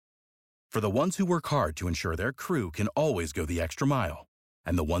For the ones who work hard to ensure their crew can always go the extra mile,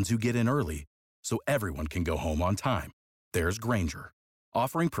 and the ones who get in early so everyone can go home on time, there's Grainger,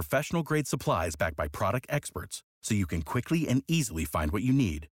 offering professional-grade supplies backed by product experts so you can quickly and easily find what you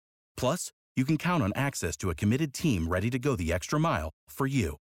need. Plus, you can count on access to a committed team ready to go the extra mile for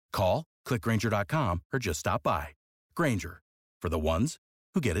you. Call, click Grainger.com, or just stop by. Grainger, for the ones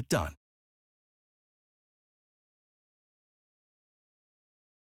who get it done.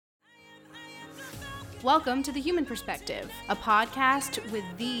 Welcome to The Human Perspective, a podcast with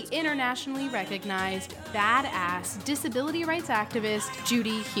the internationally recognized badass disability rights activist,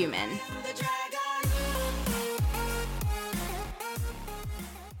 Judy Heumann.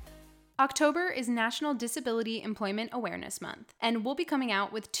 October is National Disability Employment Awareness Month, and we'll be coming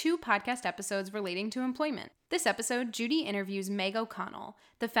out with 2 podcast episodes relating to employment. This episode, Judy interviews Meg O'Connell,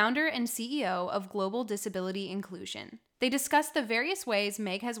 the founder and CEO of Global Disability Inclusion. They discuss the various ways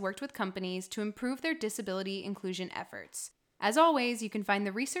Meg has worked with companies to improve their disability inclusion efforts. As always, you can find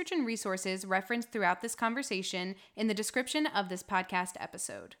the research and resources referenced throughout this conversation in the description of this podcast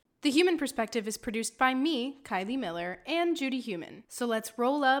episode. The Human Perspective is produced by me, Kylie Miller, and Judy Heumann. So let's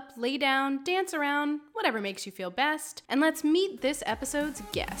roll up, lay down, dance around, whatever makes you feel best, and let's meet this episode's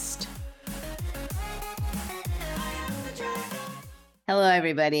guest. Hello,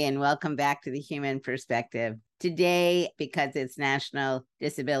 everybody, and welcome back to The Human Perspective. Today, because it's National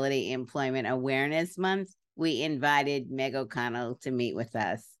Disability Employment Awareness Month, we invited Meg O'Connell to meet with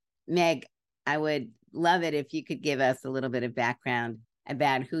us. Meg, I would love it if you could give us a little bit of background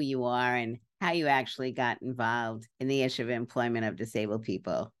about who you are and how you actually got involved in the issue of employment of disabled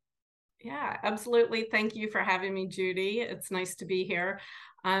people. Yeah, absolutely. Thank you for having me, Judy. It's nice to be here.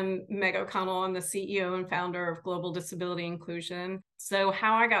 I'm Meg O'Connell. I'm the CEO and founder of Global Disability Inclusion. So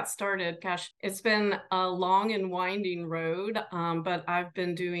how I got started, gosh, it's been a long and winding road, but I've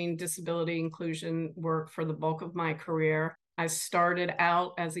been doing disability inclusion work for the bulk of my career. I started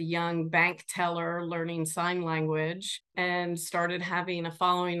out as a young bank teller learning sign language and started having a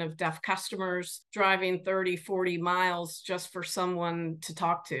following of deaf customers driving 30, 40 miles just for someone to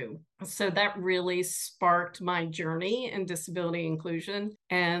talk to. So that really sparked my journey in disability inclusion.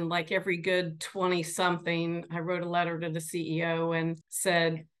 And like every good 20-something, I wrote a letter to the CEO and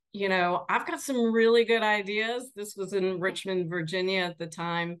said, you know, I've got some really good ideas. This was in Richmond, Virginia at the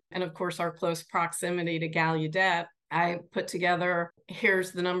time. And of course, our close proximity to Gallaudet. I put together,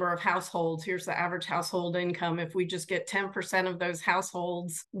 here's the number of households, here's the average household income. If we just get 10% of those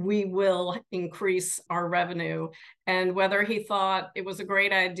households, we will increase our revenue. And whether he thought it was a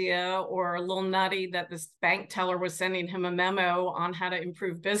great idea or a little nutty that this bank teller was sending him a memo on how to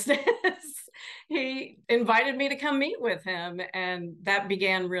improve business, he invited me to come meet with him. And that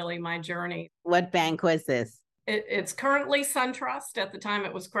began really my journey. What bank was this? It's currently SunTrust. At the time,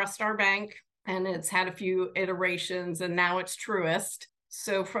 it was Crestar Bank. And it's had a few iterations, and now it's Truist.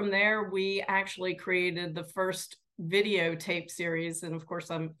 So from there, we actually created the first videotape series. And of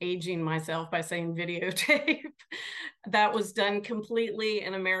course, I'm aging myself by saying videotape. That was done completely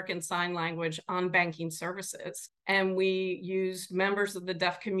in American Sign Language on banking services. And we used members of the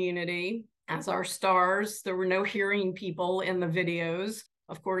deaf community as our stars. There were no hearing people in the videos.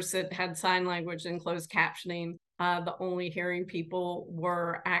 Of course, it had sign language and closed captioning. The only hearing people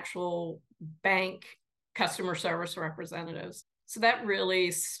were actual bank customer service representatives. So that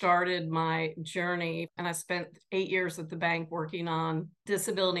really started my journey. And I spent 8 years at the bank working on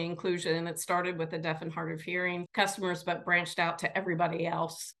disability inclusion. It started with the deaf and hard of hearing customers, but branched out to everybody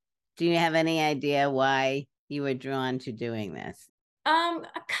else. Do you have any idea why you were drawn to doing this? A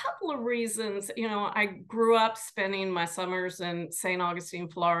couple of reasons. You know, I grew up spending my summers in St. Augustine,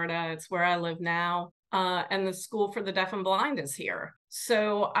 Florida. It's where I live now. And the School for the Deaf and Blind is here.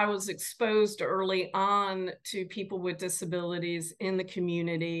 So I was exposed early on to people with disabilities in the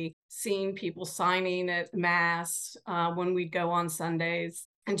community, seeing people signing at Mass when we'd go on Sundays,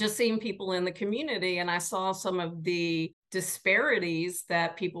 and just seeing people in the community. And I saw some of the disparities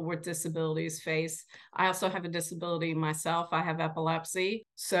that people with disabilities face. I also have a disability myself. I have epilepsy.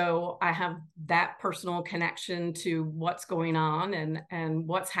 So I have that personal connection to what's going on and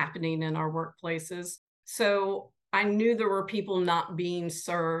what's happening in our workplaces. So I knew there were people not being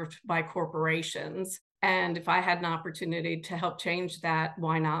served by corporations. And if I had an opportunity to help change that,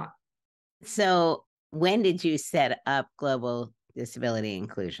 why not? So when did you set up Global Disability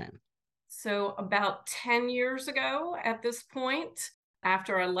Inclusion? So about 10 years ago at this point,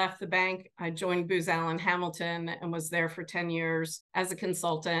 after I left the bank, I joined Booz Allen Hamilton and was there for 10 years as a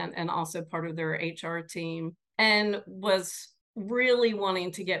consultant and also part of their HR team, and was really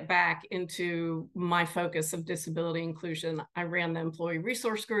wanting to get back into my focus of disability inclusion. I ran the employee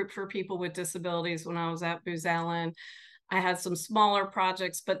resource group for people with disabilities when I was at Booz Allen. I had some smaller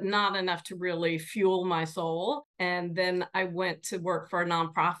projects, but not enough to really fuel my soul. And then I went to work for a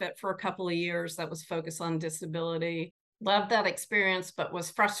nonprofit for a couple of years that was focused on disability. Loved that experience, but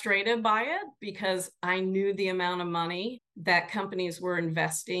was frustrated by it because I knew the amount of money that companies were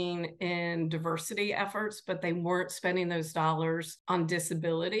investing in diversity efforts, but they weren't spending those dollars on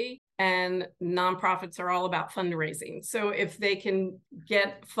disability. And nonprofits are all about fundraising. So if they can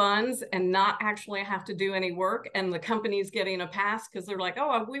get funds and not actually have to do any work, and the company's getting a pass because they're like,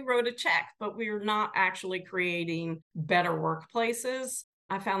 oh, we wrote a check, but we're not actually creating better workplaces,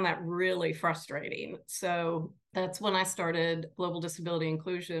 I found that really frustrating. So that's when I started Global Disability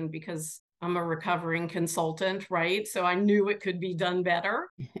Inclusion, because I'm a recovering consultant, right? So I knew it could be done better.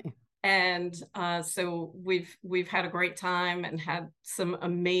 And so we've had a great time and had some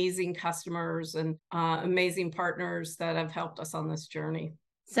amazing customers and amazing partners that have helped us on this journey.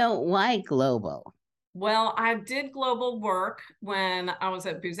 So why global? Well, I did global work when I was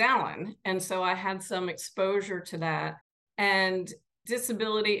at Booz Allen, and so I had some exposure to that. And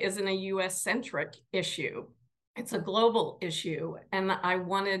disability isn't a US-centric issue. It's a global issue. And I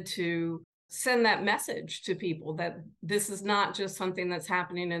wanted to send that message to people that this is not just something that's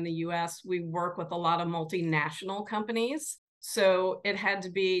happening in the US. We work with a lot of multinational companies. So it had to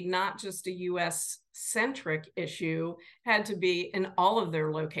be not just a US-centric issue, had to be in all of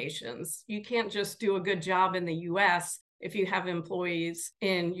their locations. You can't just do a good job in the US if you have employees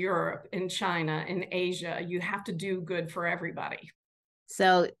in Europe, in China, in Asia. You have to do good for everybody.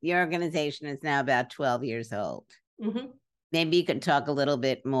 So your organization is now about 12 years old. Mm-hmm. Maybe you could talk a little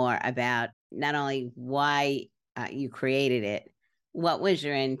bit more about not only why you created it, what was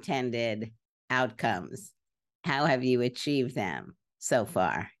your intended outcomes? How have you achieved them so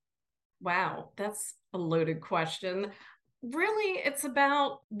far? Wow, that's a loaded question. Really, it's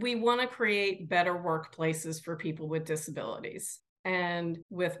about, we want to create better workplaces for people with disabilities. And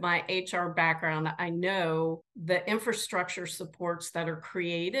with my HR background, I know the infrastructure supports that are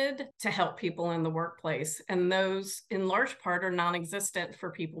created to help people in the workplace. And those, in large part, are non-existent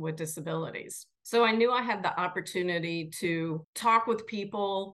for people with disabilities. So I knew I had the opportunity to talk with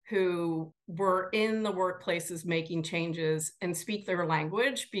people who were in the workplaces making changes and speak their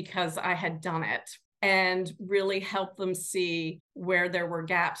language because I had done it, and really help them see where there were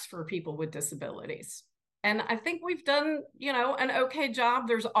gaps for people with disabilities. And I think we've done, an okay job.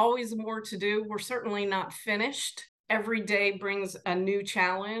 There's always more to do. We're certainly not finished. Every day brings a new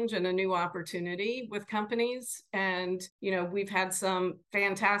challenge and a new opportunity with companies. And, we've had some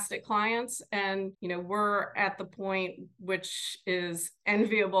fantastic clients, and, we're at the point, which is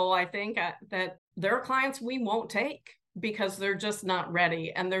enviable, I think, that there are clients we won't take because they're just not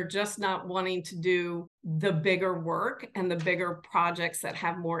ready, and they're just not wanting to do the bigger work and the bigger projects that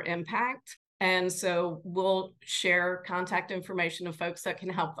have more impact. And so we'll share contact information of folks that can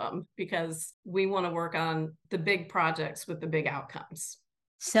help them, because we want to work on the big projects with the big outcomes.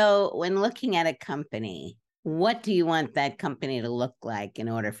 So when looking at a company, what do you want that company to look like in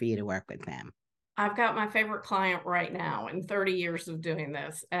order for you to work with them? I've got my favorite client right now in 30 years of doing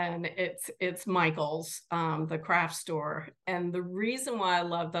this, and it's Michael's, the craft store. And the reason why I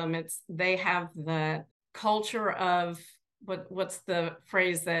love them, they have the culture of, what's the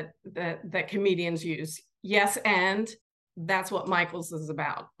phrase that comedians use? Yes, and that's what Michael's is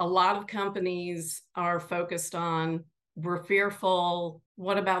about. A lot of companies are focused on, we're fearful.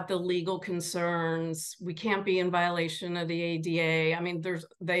 What about the legal concerns? We can't be in violation of the ADA. I mean,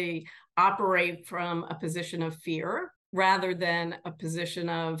 they operate from a position of fear rather than a position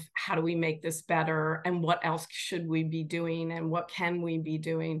of, how do we make this better, and what else should we be doing, and what can we be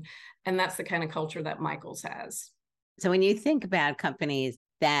doing? And that's the kind of culture that Michael's has. So when you think about companies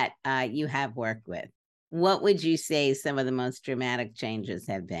that you have worked with, what would you say some of the most dramatic changes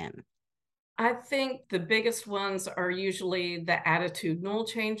have been? I think the biggest ones are usually the attitudinal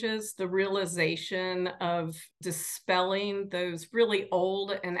changes, the realization of dispelling those really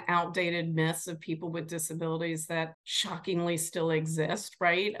old and outdated myths of people with disabilities that shockingly still exist,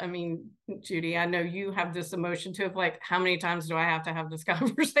 right? I mean, Judy, I know you have this emotion too of like, how many times do I have to have this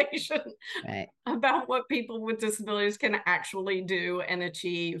conversation about what people with disabilities can actually do and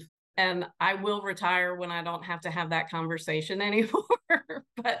achieve? And I will retire when I don't have to have that conversation anymore.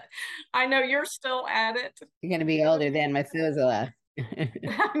 But I know you're still at it. You're going to be older than Methuselah.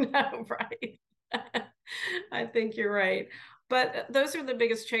 I know, right? I think you're right. But those are the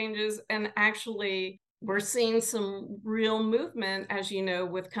biggest changes. And actually, we're seeing some real movement, as you know,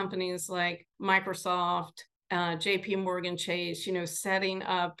 with companies like Microsoft JP Morgan Chase, setting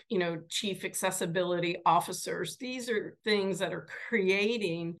up, chief accessibility officers. These are things that are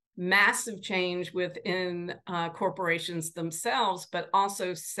creating massive change within corporations themselves, but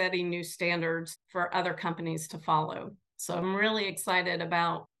also setting new standards for other companies to follow. So I'm really excited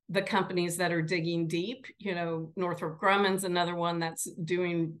about the companies that are digging deep. Northrop Grumman's another one that's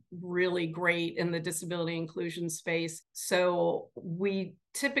doing really great in the disability inclusion space. So we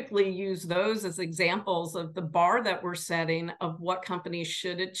typically use those as examples of the bar that we're setting of what companies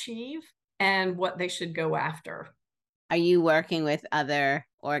should achieve and what they should go after. Are you working with other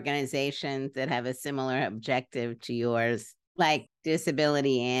organizations that have a similar objective to yours, like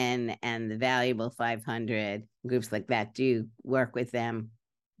Disability:IN and the Valuable 500, groups like that? Do you work with them?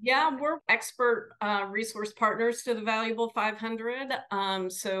 Yeah, we're expert resource partners to the Valuable 500.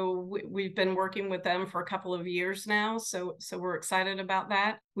 So we've been working with them for a couple of years now. So we're excited about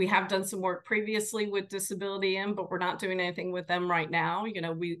that. We have done some work previously with Disability:IN, but we're not doing anything with them right now.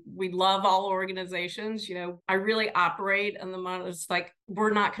 We love all organizations. I really operate in the model. It's like, we're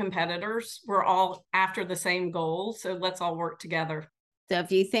not competitors. We're all after the same goal. So let's all work together. So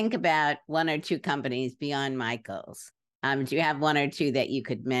if you think about one or two companies beyond Michael's, do you have one or two that you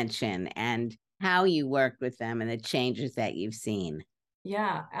could mention and how you worked with them and the changes that you've seen?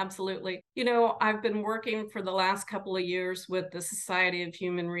 Yeah, absolutely. I've been working for the last couple of years with the Society of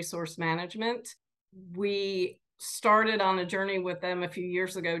Human Resource Management. We started on a journey with them a few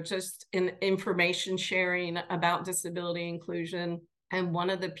years ago, just in information sharing about disability inclusion. And one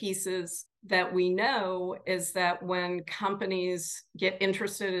of the pieces that we know is that when companies get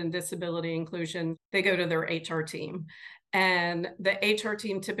interested in disability inclusion, they go to their HR team. And the HR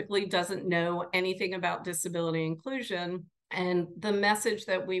team typically doesn't know anything about disability inclusion. And the message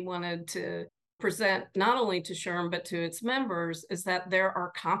that we wanted to present, not only to SHRM, but to its members, is that there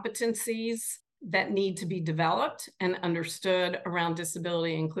are competencies that need to be developed and understood around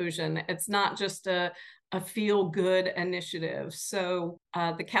disability inclusion. It's not just a feel-good initiative. So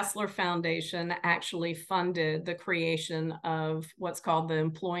the Kessler Foundation actually funded the creation of what's called the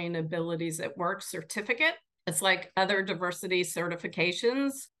Employing Abilities at Work certificate. It's like other diversity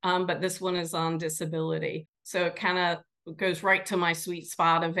certifications, but this one is on disability. So it kind of goes right to my sweet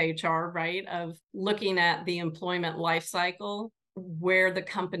spot of HR, right? Of looking at the employment life cycle, where the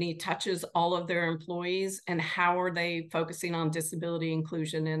company touches all of their employees and how are they focusing on disability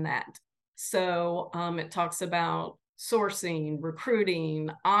inclusion in that. So it talks about sourcing, recruiting,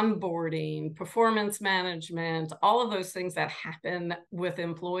 onboarding, performance management, all of those things that happen with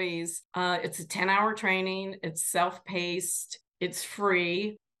employees. It's a 10-hour training. It's self-paced. It's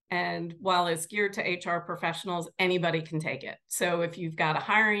free. And while it's geared to HR professionals, anybody can take it. So if you've got a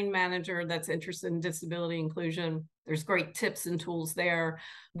hiring manager that's interested in disability inclusion, there's great tips and tools there.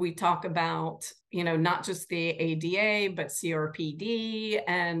 We talk about, not just the ADA, but CRPD.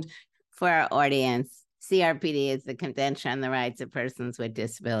 And for our audience, CRPD is the Convention on the Rights of Persons with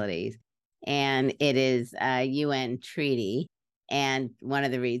Disabilities, and it is a UN treaty. And one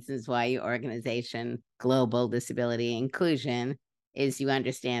of the reasons why your organization, Global Disability Inclusion, is you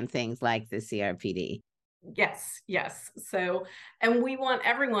understand things like the CRPD. Yes. So, and we want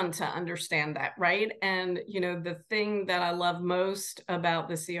everyone to understand that, right? And, the thing that I love most about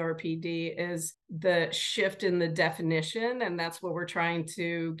the CRPD is the shift in the definition. And that's what we're trying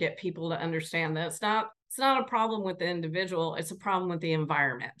to get people to understand, that it's not a problem with the individual, it's a problem with the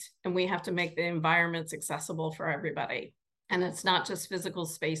environment. And we have to make the environments accessible for everybody. And it's not just physical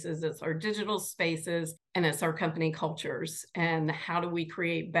spaces, it's our digital spaces, and it's our company cultures. And how do we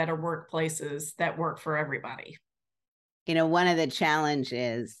create better workplaces that work for everybody? One of the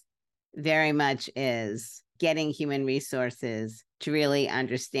challenges very much is getting human resources to really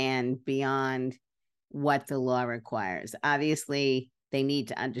understand beyond what the law requires. Obviously, they need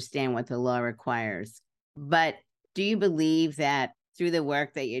to understand what the law requires. But do you believe that through the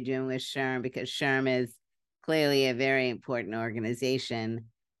work that you're doing with SHRM, because SHRM is clearly a very important organization,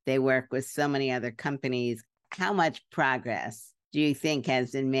 they work with so many other companies, how much progress do you think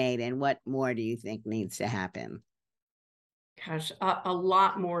has been made, and what more do you think needs to happen? Gosh, a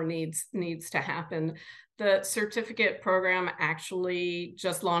lot more needs to happen. The certificate program actually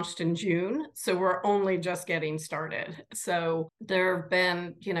just launched in June, so we're only just getting started. So there have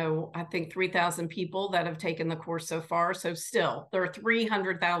been, I think 3,000 people that have taken the course so far. So still, there are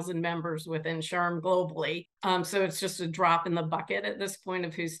 300,000 members within SHRM globally. So it's just a drop in the bucket at this point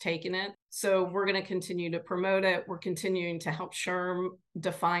of who's taken it. So we're going to continue to promote it. We're continuing to help SHRM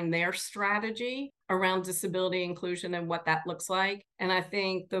define their strategy around disability inclusion and what that looks like. And I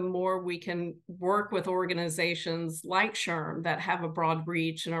think the more we can work with organizations like SHRM that have a broad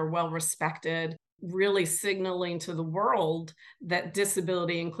reach and are well respected, really signaling to the world that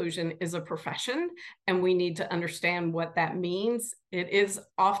disability inclusion is a profession and we need to understand what that means. It is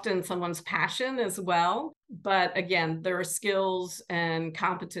often someone's passion as well, but again, there are skills and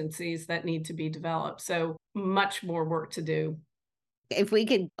competencies that need to be developed. So much more work to do. If we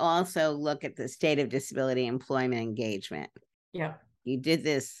could also look at the state of disability employment engagement. Yeah. You did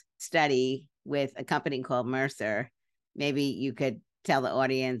this study with a company called Mercer. Maybe you could tell the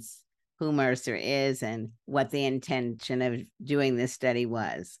audience who Mercer is and what the intention of doing this study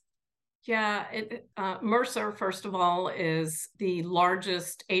was. Yeah, Mercer, first of all, is the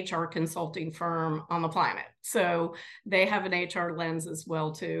largest HR consulting firm on the planet. So they have an HR lens as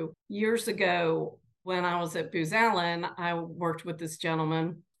well, too. Years ago, when I was at Booz Allen, I worked with this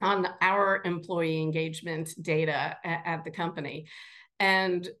gentleman on our employee engagement data at the company.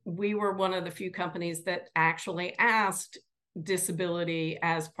 And we were one of the few companies that actually asked disability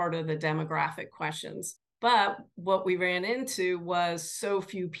as part of the demographic questions. But what we ran into was so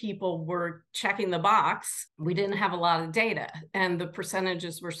few people were checking the box. We didn't have a lot of data, and the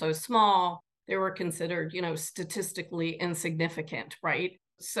percentages were so small, they were considered, statistically insignificant, right?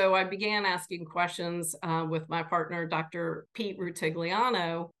 So I began asking questions with my partner, Dr. Pete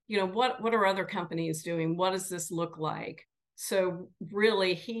Rutigliano. What are other companies doing? What does this look like? So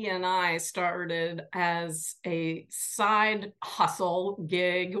really, he and I started as a side hustle,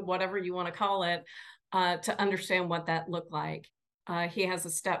 gig, whatever you want to call it, to understand what that looked like. He has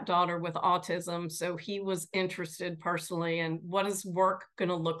a stepdaughter with autism, so he was interested personally in what is work going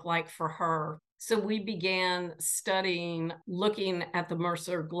to look like for her. So we began studying, looking at the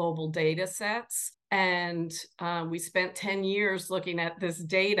Mercer global data sets. And we spent 10 years looking at this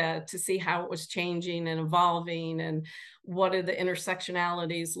data to see how it was changing and evolving and what did the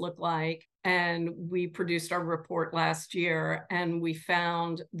intersectionalities look like. And we produced our report last year, and we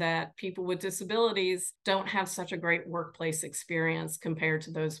found that people with disabilities don't have such a great workplace experience compared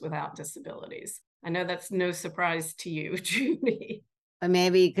to those without disabilities. I know that's no surprise to you, Judy. Or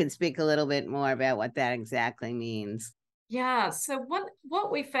maybe you could speak a little bit more about what that exactly means. Yeah, so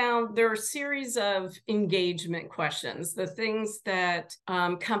what we found, there are a series of engagement questions, the things that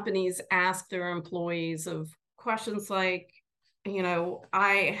companies ask their employees, of questions like,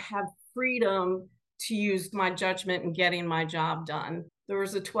 I have freedom to use my judgment in getting my job done. There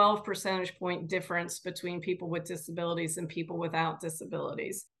was a 12 percentage point difference between people with disabilities and people without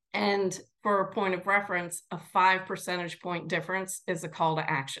disabilities. And for a point of reference, a 5 percentage point difference is a call to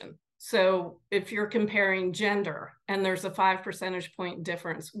action. So if you're comparing gender and there's a 5 percentage point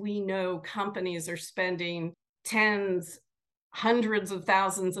difference, we know companies are spending tens, hundreds of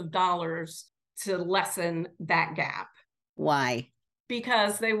thousands of dollars to lessen that gap. Why?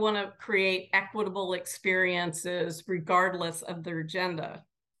 Because they want to create equitable experiences regardless of their gender.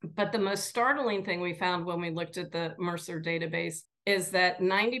 But the most startling thing we found when we looked at the Mercer database is that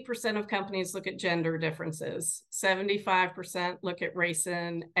 90% of companies look at gender differences, 75% look at race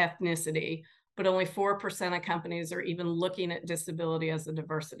and ethnicity, but only 4% of companies are even looking at disability as a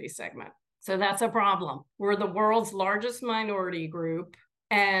diversity segment. So that's a problem. We're the world's largest minority group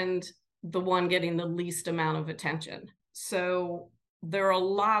and the one getting the least amount of attention. So there are a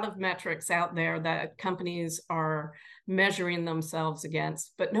lot of metrics out there that companies are measuring themselves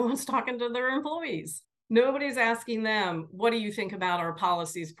against, but no one's talking to their employees. Nobody's asking them, what do you think about our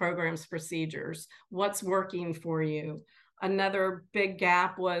policies, programs, procedures? What's working for you? Another big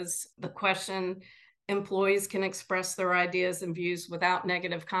gap was the question, employees can express their ideas and views without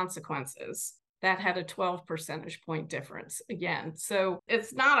negative consequences. That had a 12 percentage point difference again. So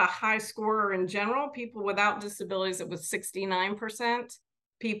it's not a high scorer in general. People without disabilities, it was 69%.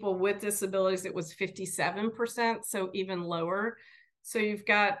 People with disabilities, it was 57%, so even lower. So you've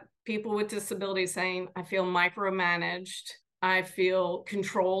got people with disabilities saying, I feel micromanaged, I feel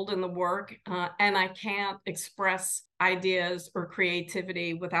controlled in the work, and I can't express ideas or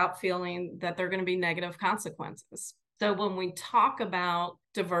creativity without feeling that there are going to be negative consequences. So when we talk about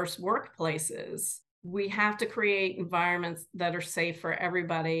diverse workplaces, we have to create environments that are safe for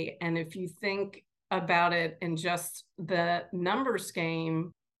everybody. And if you think about it in just the numbers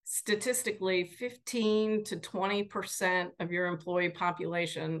game, statistically, 15 to 20% of your employee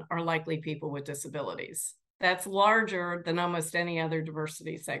population are likely people with disabilities. That's larger than almost any other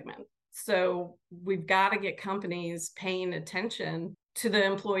diversity segment. So we've got to get companies paying attention to the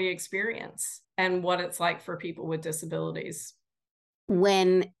employee experience and what it's like for people with disabilities.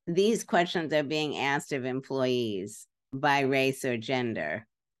 When these questions are being asked of employees by race or gender,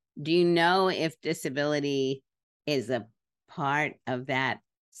 do you know if disability is a part of that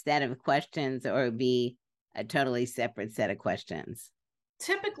set of questions or be a totally separate set of questions?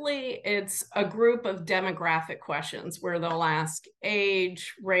 Typically, it's a group of demographic questions where they'll ask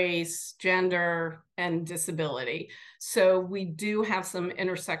age, race, gender, and disability. So we do have some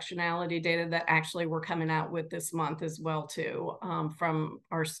intersectionality data that actually we're coming out with this month as well, too, from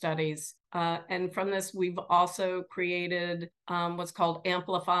our studies. And from this, we've also created what's called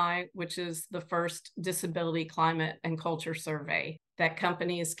Amplify, which is the first disability climate and culture survey that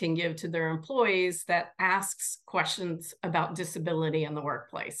companies can give to their employees that asks questions about disability in the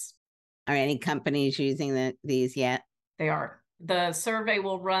workplace. Are any companies using these yet? They are. The survey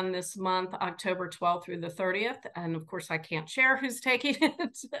will run this month, October 12th through the 30th. And of course, I can't share who's taking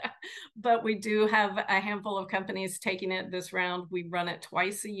it, but we do have a handful of companies taking it this round. We run it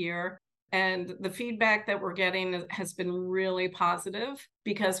twice a year. And the feedback that we're getting has been really positive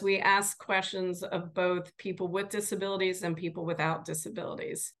because we ask questions of both people with disabilities and people without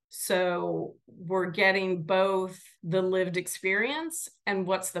disabilities. So we're getting both the lived experience and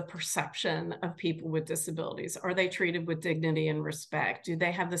what's the perception of people with disabilities. Are they treated with dignity and respect? Do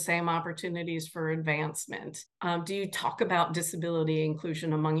they have the same opportunities for advancement? Do you talk about disability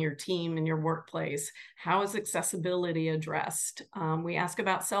inclusion among your team and your workplace? How is accessibility addressed? We ask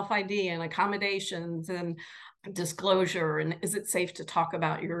about self-ID and accommodations and disclosure, and is it safe to talk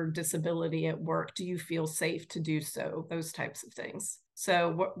about your disability at work? Do you feel safe to do so? Those types of things.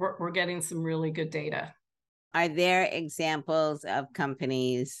 So we're getting some really good data. Are there examples of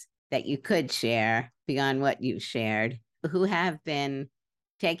companies that you could share beyond what you've shared who have been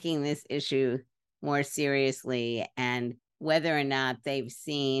taking this issue more seriously, and whether or not they've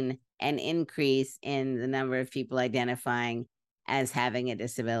seen an increase in the number of people identifying as having a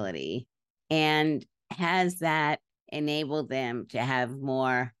disability? And has that enabled them to have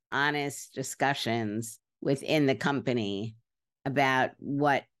more honest discussions within the company about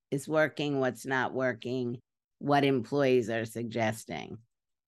what is working, what's not working, what employees are suggesting?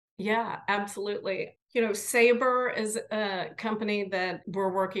 Yeah, absolutely. You know, Sabre is a company that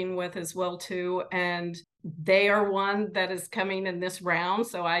we're working with as well, too. And they are one that is coming in this round.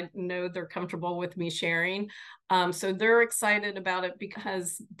 So I know they're comfortable with me sharing. So they're excited about it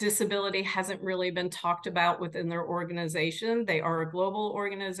because disability hasn't really been talked about within their organization. They are a global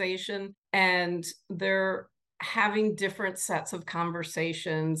organization and they're having different sets of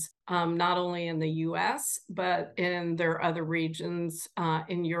conversations, not only in the US, but in their other regions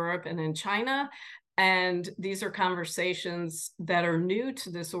in Europe and in China. And these are conversations that are new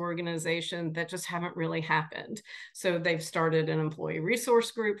to this organization that just haven't really happened. So they've started an employee resource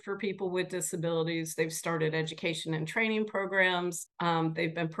group for people with disabilities. They've started education and training programs.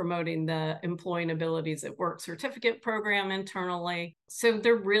 They've been promoting the Employing Abilities at Work certificate program internally. So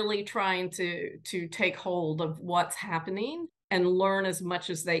they're really trying to take hold of what's happening and learn as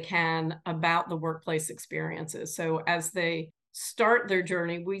much as they can about the workplace experiences. So as they start their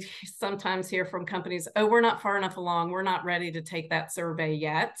journey, we sometimes hear from companies, oh, we're not far enough along. We're not ready to take that survey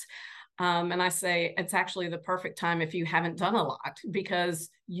yet. And I say it's actually the perfect time if you haven't done a lot, because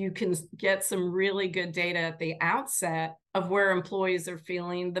you can get some really good data at the outset of where employees are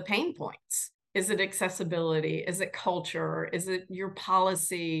feeling the pain points. Is it accessibility? Is it culture? Is it your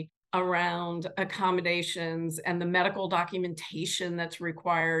policy around accommodations and the medical documentation that's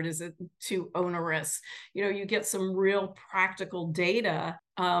required? Is it too onerous? You know, you get some real practical data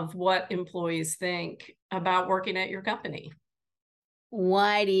of what employees think about working at your company.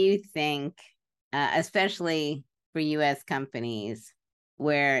 Why do you think, especially for US companies,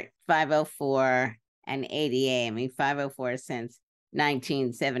 where 504 and ADA, I mean, 504 since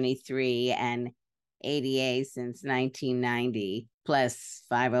 1973 and ADA since 1990, plus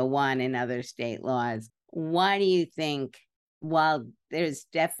 501 and other state laws. Why do you think, while there's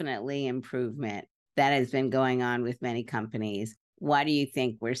definitely improvement that has been going on with many companies, why do you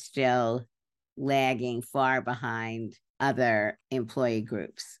think we're still lagging far behind other employee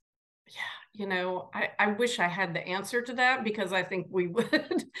groups? Yeah, you know, I wish I had the answer to that, because I think we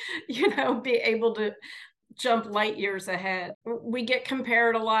would, you know, be able to jump light years ahead. We get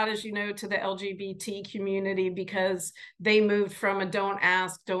compared a lot, as you know, to the LGBT community because they moved from a don't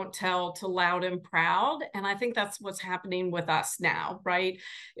ask, don't tell to loud and proud. And I think that's what's happening with us now, right?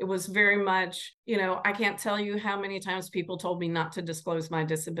 It was very much, you know, I can't tell you how many times people told me not to disclose my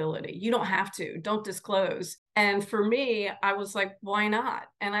disability. You don't have to, don't disclose. And for me, I was like, why not?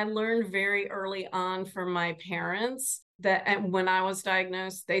 And I learned very early on from my parents that when I was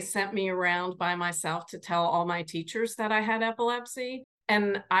diagnosed, they sent me around by myself to tell all my teachers that I had epilepsy.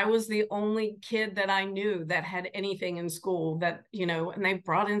 And I was the only kid that I knew that had anything in school that, and they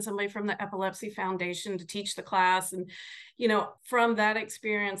brought in somebody from the Epilepsy Foundation to teach the class. And, from that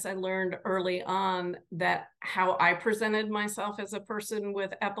experience, I learned early on that how I presented myself as a person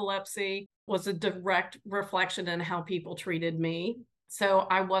with epilepsy was a direct reflection in how people treated me. So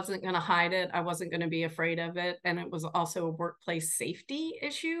I wasn't going to hide it. I wasn't going to be afraid of it. And it was also a workplace safety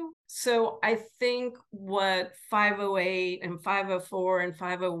issue. So I think what 508 and 504 and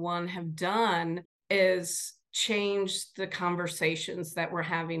 501 have done is change the conversations that we're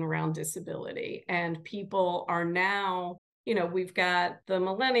having around disability. And people are now, we've got the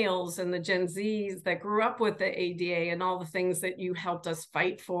millennials and the Gen Zs that grew up with the ADA and all the things that you helped us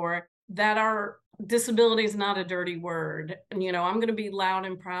fight for, that are disability is not a dirty word. And, I'm going to be loud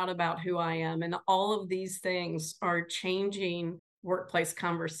and proud about who I am. And all of these things are changing workplace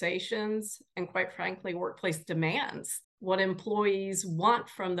conversations and, quite frankly, workplace demands. What employees want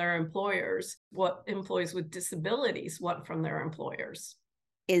from their employers, what employees with disabilities want from their employers.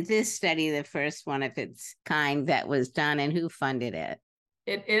 Is this study the first one of its kind that was done, and who funded it?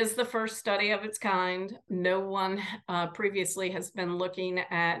 It is the first study of its kind. No one previously has been looking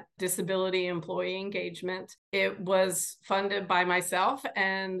at disability employee engagement. It was funded by myself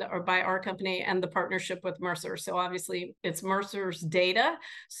or by our company and the partnership with Mercer. So obviously it's Mercer's data.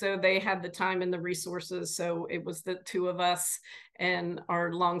 So they had the time and the resources. So it was the two of us and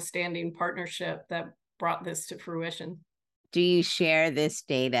our longstanding partnership that brought this to fruition. Do you share this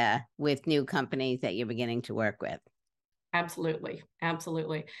data with new companies that you're beginning to work with? Absolutely.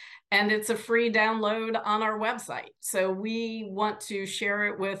 Absolutely. And it's a free download on our website. So we want to share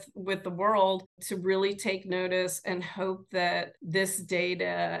it with the world to really take notice and hope that this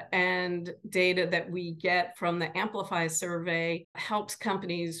data and data that we get from the Amplify survey helps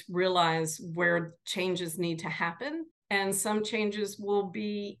companies realize where changes need to happen. And some changes will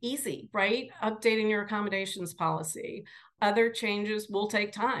be easy, right? Updating your accommodations policy. Other changes will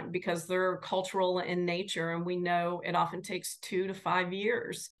take time because they're cultural in nature. And we know it often takes 2 to 5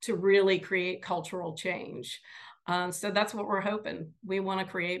 years to really create cultural change. So that's what we're hoping. We want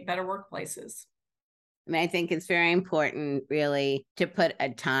to create better workplaces. I think it's very important, really, to put a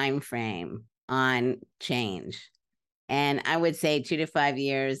time frame on change. And I would say 2 to 5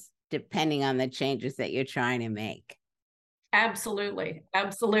 years, depending on the changes that you're trying to make. Absolutely.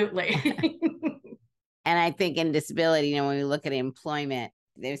 Absolutely. And I think in disability, when we look at employment,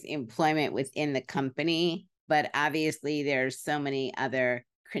 there's employment within the company, but obviously there's so many other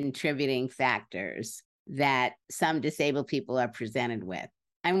contributing factors that some disabled people are presented with.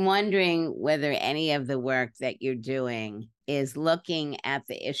 I'm wondering whether any of the work that you're doing is looking at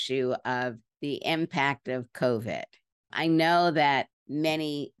the issue of the impact of COVID. I know that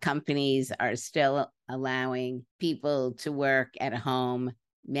many companies are still allowing people to work at home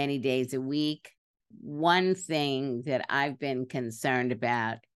many days a week. One thing that I've been concerned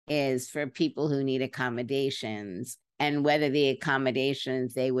about is for people who need accommodations and whether the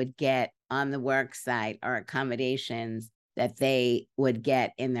accommodations they would get on the work site are accommodations that they would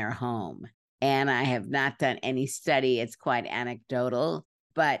get in their home. And I have not done any study. It's quite anecdotal,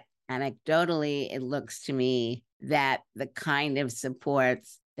 but anecdotally, it looks to me that the kind of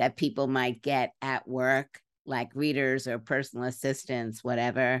supports that people might get at work, like readers or personal assistants,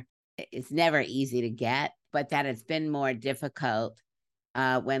 whatever, it's never easy to get, but that it's been more difficult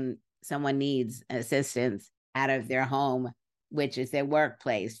when someone needs assistance out of their home, which is their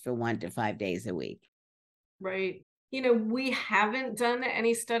workplace, for 1 to 5 days a week. Right. We haven't done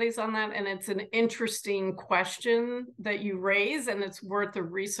any studies on that, and it's an interesting question that you raise, and it's worth the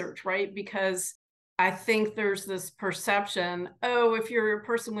research, right? Because I think there's this perception, if you're a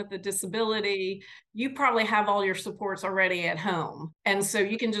person with a disability, you probably have all your supports already at home. And so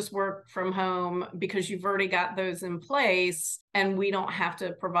you can just work from home because you've already got those in place and we don't have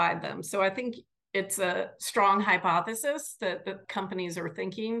to provide them. So I think it's a strong hypothesis that companies are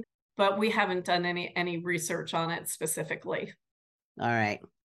thinking, but we haven't done any research on it specifically. All right.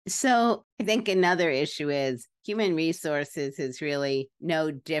 So I think another issue is human resources is really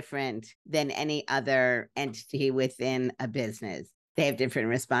no different than any other entity within a business. They have different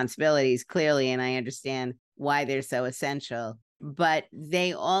responsibilities, clearly, and I understand why they're so essential, but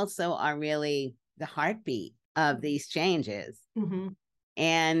they also are really the heartbeat of these changes. Mm-hmm.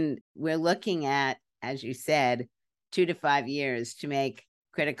 And we're looking at, as you said, 2 to 5 years to make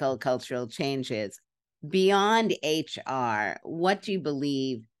critical cultural changes. Beyond HR, what do you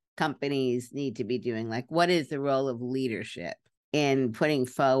believe companies need to be doing? Like, what is the role of leadership in putting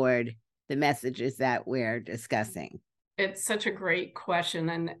forward the messages that we're discussing? it's such a great question,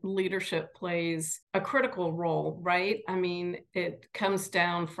 and leadership plays a critical role, right? I mean, it comes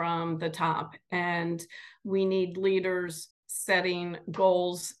down from the top, and we need leaders setting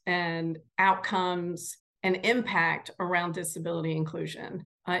goals and outcomes and impact around disability inclusion.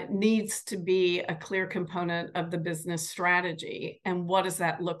 It needs to be a clear component of the business strategy. And what does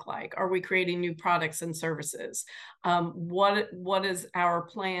that look like? Are we creating new products and services? What is our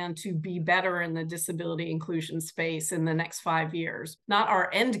plan to be better in the disability inclusion space in the next 5 years? Not our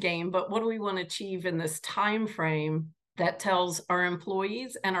end game, but what do we want to achieve in this time frame that tells our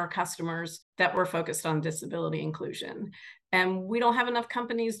employees and our customers that we're focused on disability inclusion? And we don't have enough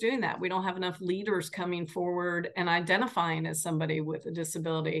companies doing that. We don't have enough leaders coming forward and identifying as somebody with a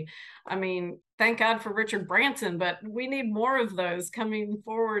disability. I mean, thank God for Richard Branson, but we need more of those coming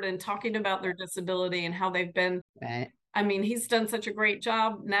forward and talking about their disability and how they've been. Right. I mean, he's done such a great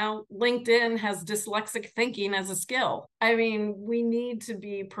job. Now LinkedIn has dyslexic thinking as a skill. I mean, we need to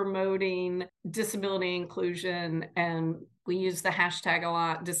be promoting disability inclusion, and we use the hashtag a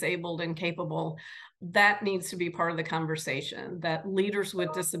lot, disabled and capable. That needs to be part of the conversation, that leaders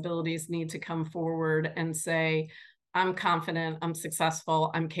with disabilities need to come forward and say, I'm confident, I'm successful,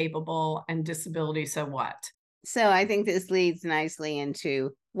 I'm capable, and disability, so what? So I think this leads nicely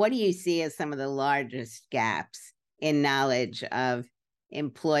into, what do you see as some of the largest gaps in knowledge of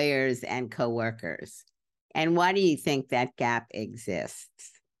employers and coworkers? And why do you think that gap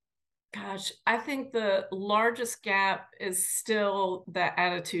exists? Gosh, I think the largest gap is still the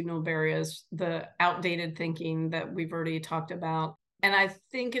attitudinal barriers, the outdated thinking that we've already talked about. And I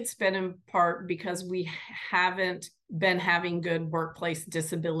think it's been in part because we haven't been having good workplace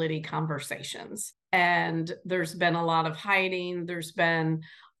disability conversations. And there's been a lot of hiding. There's been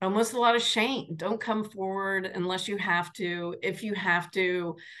almost a lot of shame. Don't come forward unless you have to. If you have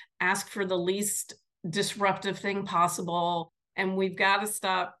to, ask for the least disruptive thing possible. And we've got to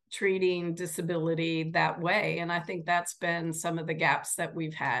stop treating disability that way. And I think that's been some of the gaps that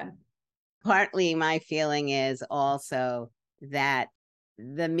we've had. Partly my feeling is also that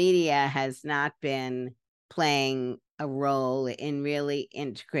the media has not been playing a role in really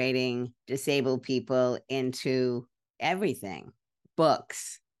integrating disabled people into everything: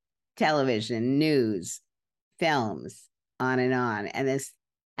 books, television, news, films, on and on. And this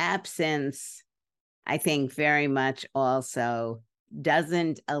absence, I think, very much also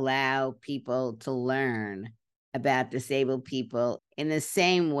doesn't allow people to learn about disabled people in the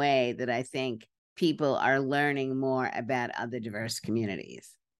same way that I think people are learning more about other diverse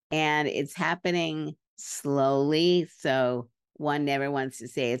communities. And it's happening slowly. So one never wants to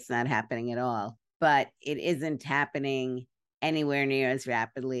say it's not happening at all, but it isn't happening anywhere near as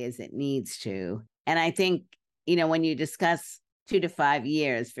rapidly as it needs to. And I think, when you discuss 2 to 5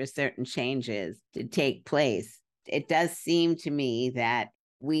 years for certain changes to take place, it does seem to me that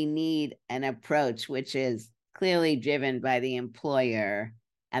we need an approach which is clearly driven by the employer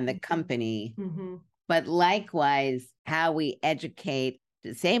and the company, but likewise how we educate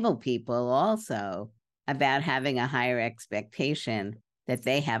disabled people also about having a higher expectation that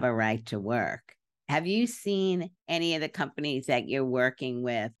they have a right to work. Have you seen any of the companies that you're working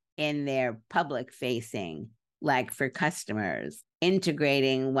with in their public facing, like for customers,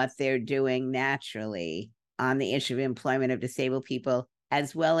 integrating what they're doing naturally on the issue of employment of disabled people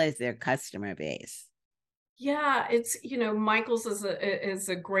as well as their customer base? Yeah, it's, Michael's is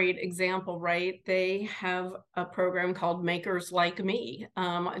a great example, right? They have a program called Makers Like Me.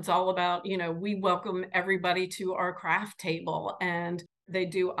 It's all about, we welcome everybody to our craft table, and they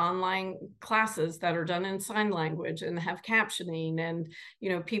do online classes that are done in sign language and have captioning, and,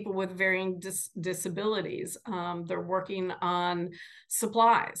 people with varying disabilities. They're working on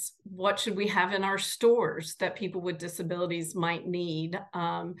supplies. What should we have in our stores that people with disabilities might need?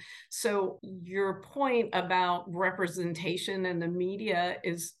 So your point about representation in the media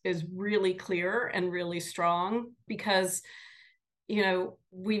is really clear and really strong, because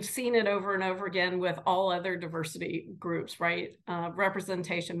we've seen it over and over again with all other diversity groups, right?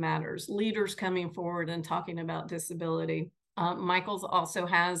 Representation matters. Leaders coming forward and talking about disability. Michael's also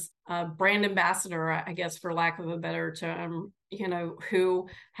has a brand ambassador, I guess, for lack of a better term, who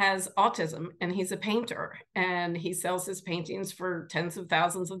has autism, and he's a painter, and he sells his paintings for tens of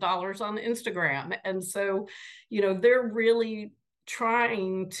thousands of dollars on Instagram. And so, they're really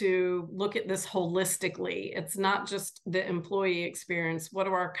trying to look at this holistically. It's not just the employee experience. What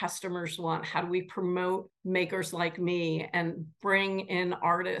do our customers want? How do we promote Makers Like Me and bring in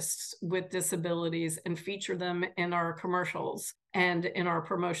artists with disabilities and feature them in our commercials and in our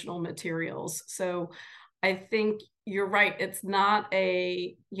promotional materials? So I think you're right. It's not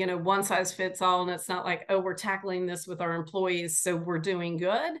a, one size fits all. And it's not like, oh, we're tackling this with our employees, so we're doing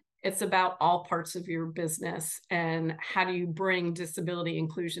good. It's about all parts of your business and how do you bring disability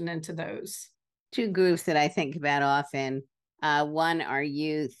inclusion into those. Two groups that I think about often, one are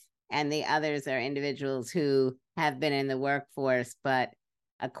youth and the others are individuals who have been in the workforce but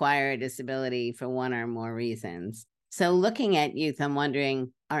acquire a disability for one or more reasons. So looking at youth, I'm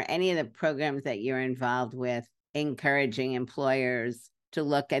wondering, are any of the programs that you're involved with encouraging employers to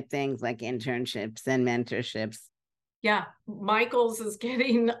look at things like internships and mentorships? Yeah, Michael's is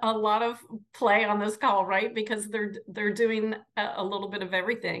getting a lot of play on this call, right? Because they're doing a little bit of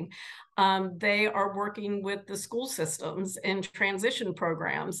everything. They are working with the school systems in transition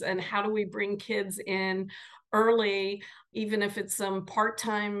programs, and how do we bring kids in early, even if it's some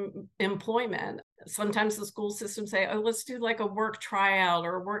part-time employment. Sometimes the school systems say, oh, let's do like a work tryout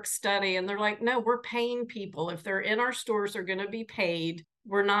or a work study. And they're like, no, we're paying people. If they're in our stores, they're going to be paid.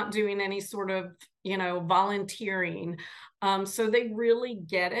 We're not doing any sort of, volunteering. So they really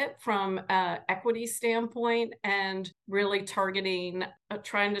get it from an equity standpoint and really trying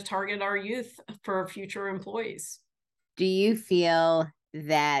to target our youth for future employees. Do you feel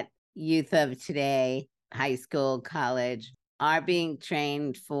that youth of today, high school, college, are being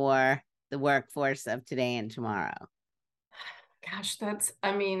trained for the workforce of today and tomorrow? Gosh,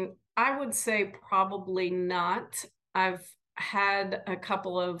 I would say probably not. I've had a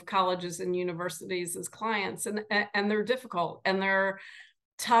couple of colleges and universities as clients, and they're difficult and they're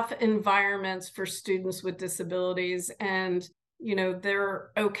tough environments for students with disabilities. And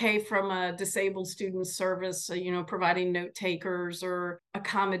they're okay from a disabled student service, so, providing note takers or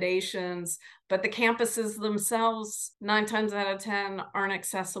accommodations, but the campuses themselves, 9 times out of 10, aren't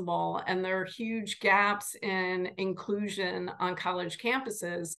accessible. And there are huge gaps in inclusion on college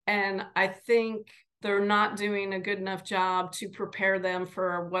campuses. And I think they're not doing a good enough job to prepare them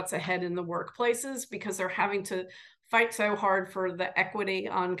for what's ahead in the workplaces, because they're having to fight so hard for the equity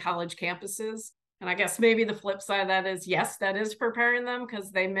on college campuses. And I guess maybe the flip side of that is, yes, that is preparing them,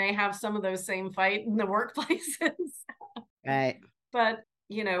 because they may have some of those same fight in the workplaces. Right. But,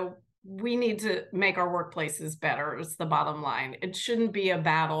 we need to make our workplaces better is the bottom line. It shouldn't be a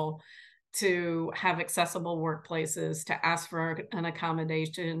battle to have accessible workplaces, to ask for an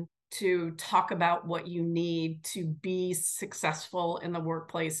accommodation, to talk about what you need to be successful in the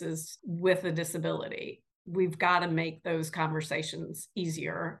workplaces with a disability. We've got to make those conversations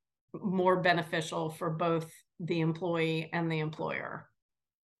easier, more beneficial for both the employee and the employer.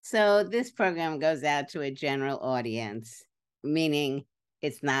 So this program goes out to a general audience, meaning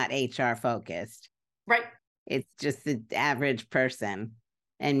it's not HR focused. Right. It's just the average person,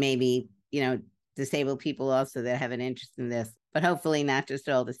 and maybe, disabled people also that have an interest in this, but hopefully not just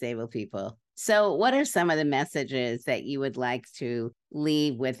all disabled people. So what are some of the messages that you would like to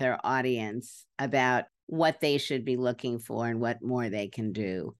leave with our audience about what they should be looking for and what more they can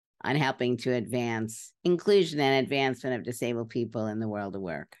do on helping to advance inclusion and advancement of disabled people in the world of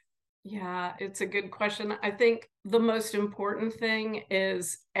work? Yeah, it's a good question. I think the most important thing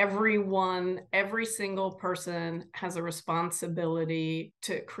is every single person has a responsibility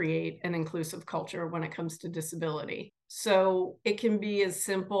to create an inclusive culture when it comes to disability. So it can be as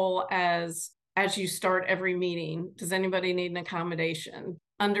simple as you start every meeting, does anybody need an accommodation?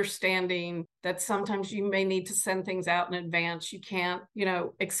 Understanding that sometimes you may need to send things out in advance. You can't,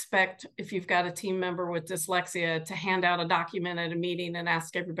 expect, if you've got a team member with dyslexia, to hand out a document at a meeting and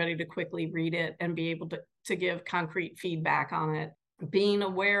ask everybody to quickly read it and be able to give concrete feedback on it. Being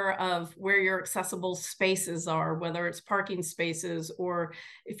aware of where your accessible spaces are, whether it's parking spaces, or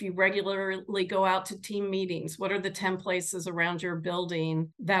if you regularly go out to team meetings, what are the 10 places around your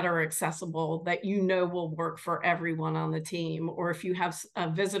building that are accessible that will work for everyone on the team? Or if you have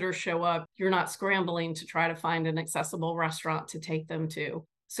a visitor show up, you're not scrambling to try to find an accessible restaurant to take them to.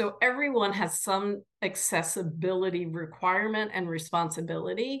 So everyone has some accessibility requirement and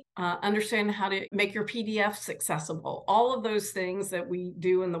responsibility. Understand how to make your PDFs accessible, all of those things that we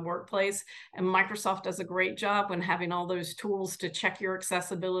do in the workplace. And Microsoft does a great job when having all those tools to check your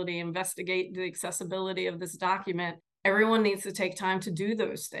accessibility, investigate the accessibility of this document. Everyone needs to take time to do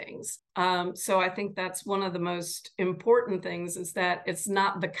those things. So I think that's one of the most important things, is that it's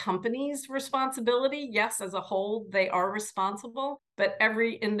not the company's responsibility. Yes, as a whole, they are responsible, but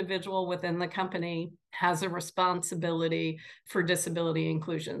every individual within the company has a responsibility for disability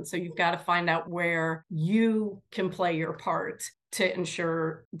inclusion. So you've got to find out where you can play your part to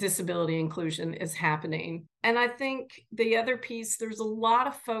ensure disability inclusion is happening. And I think the other piece, there's a lot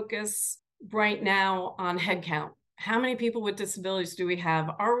of focus right now on headcount. how many people with disabilities do we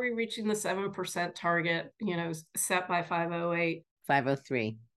have? Are we reaching the 7% target, set by 508?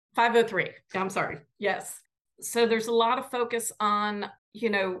 503. 503. I'm sorry. Yes. So there's a lot of focus on,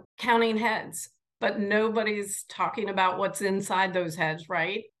 counting heads, but nobody's talking about what's inside those heads,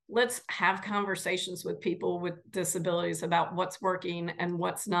 right? Let's have conversations with people with disabilities about what's working and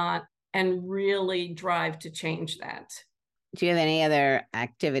what's not, and really drive to change that. Do you have any other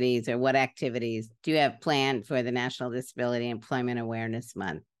activities, or what activities do you have planned for the National Disability Employment Awareness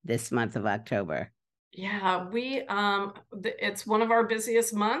Month, this month of October? Yeah, it's one of our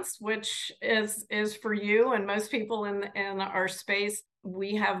busiest months, which is for you and most people in our space.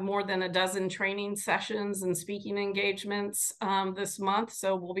 We have more than a dozen training sessions and speaking engagements this month.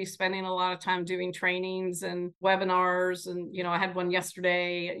 So we'll be spending a lot of time doing trainings and webinars. And, I had one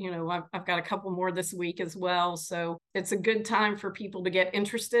yesterday, I've got a couple more this week as well. So it's a good time for people to get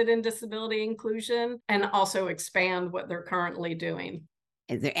interested in disability inclusion and also expand what they're currently doing.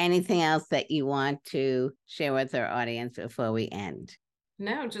 Is there anything else that you want to share with our audience before we end?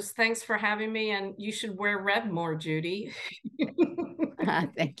 No, just thanks for having me. And you should wear red more, Judy.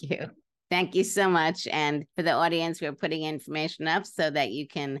 Thank you. Thank you so much. And for the audience, we're putting information up so that you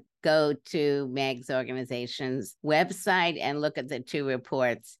can go to Meg's organization's website and look at the 2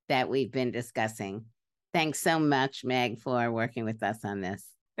 reports that we've been discussing. Thanks so much, Meg, for working with us on this.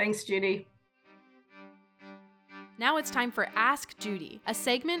 Thanks, Judy. Now it's time for Ask Judy, a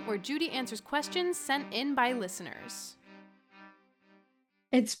segment where Judy answers questions sent in by listeners.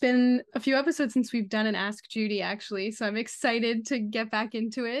 It's been a few episodes since we've done an Ask Judy, actually, so I'm excited to get back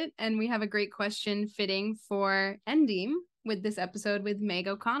into it. And we have a great question fitting for ending with this episode with Meg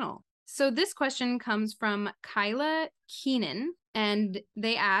O'Connell. So this question comes from Kyla Keenan, and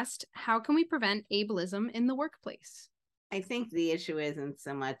they asked, how can we prevent ableism in the workplace? I think the issue isn't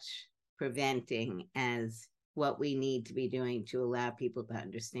so much preventing as what we need to be doing to allow people to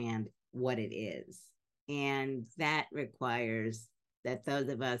understand what it is. And that requires that those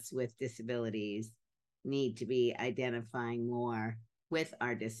of us with disabilities need to be identifying more with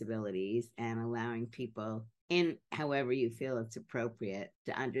our disabilities and allowing people, in however you feel it's appropriate,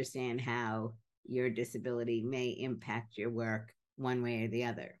 to understand how your disability may impact your work one way or the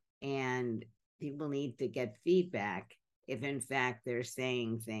other. And people need to get feedback if in fact they're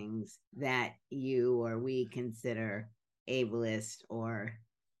saying things that you or we consider ableist or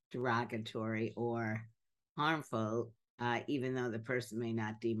derogatory or harmful, even though the person may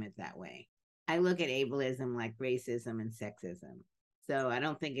not deem it that way. I look at ableism like racism and sexism. So I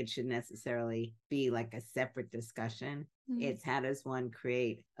don't think it should necessarily be like a separate discussion. Mm-hmm. It's how does one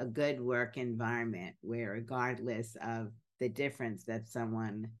create a good work environment where, regardless of the difference that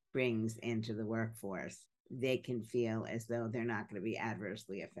someone brings into the workforce, they can feel as though they're not going to be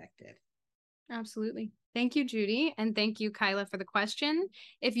adversely affected. Absolutely. Thank you, Judy. And thank you, Kyla, for the question.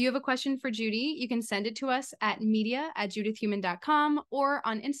 If you have a question for Judy, you can send it to us at media@judithhuman.com or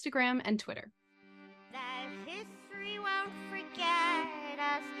on Instagram and Twitter. That history won't forget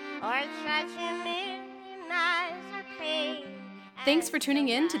us or try to minimize our pain. Thanks for tuning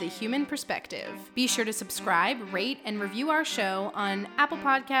in to The Human Perspective. Be sure to subscribe, rate, and review our show on Apple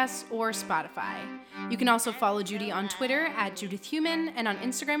Podcasts or Spotify. You can also follow Judy on Twitter @JudithHuman and on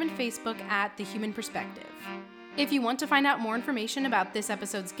Instagram and Facebook @The Human Perspective. If you want to find out more information about this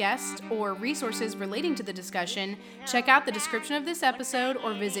episode's guest or resources relating to the discussion, check out the description of this episode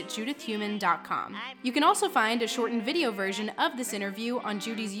or visit judithhuman.com. You can also find a shortened video version of this interview on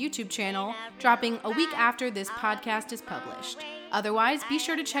Judy's YouTube channel, dropping a week after this podcast is published. Otherwise, be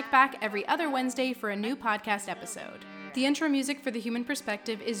sure to check back every other Wednesday for a new podcast episode. The intro music for The Human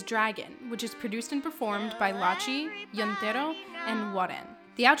Perspective is Dragon, which is produced and performed by Lachi, Yontero, and Warren.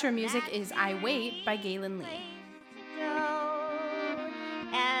 The outro music is I Wait by Galen Lee.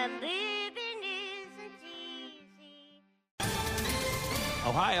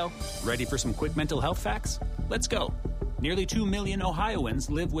 Ohio, ready for some quick mental health facts? Let's go. Nearly 2 million Ohioans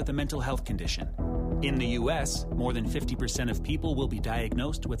live with a mental health condition. In the U.S., more than 50% of people will be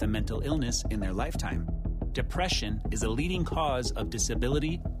diagnosed with a mental illness in their lifetime. Depression is a leading cause of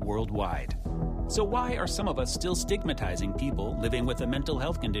disability worldwide. So why are some of us still stigmatizing people living with a mental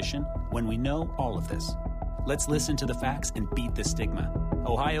health condition when we know all of this? Let's listen to the facts and beat the stigma.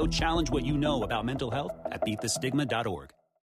 Ohio, challenge what you know about mental health at beatthestigma.org.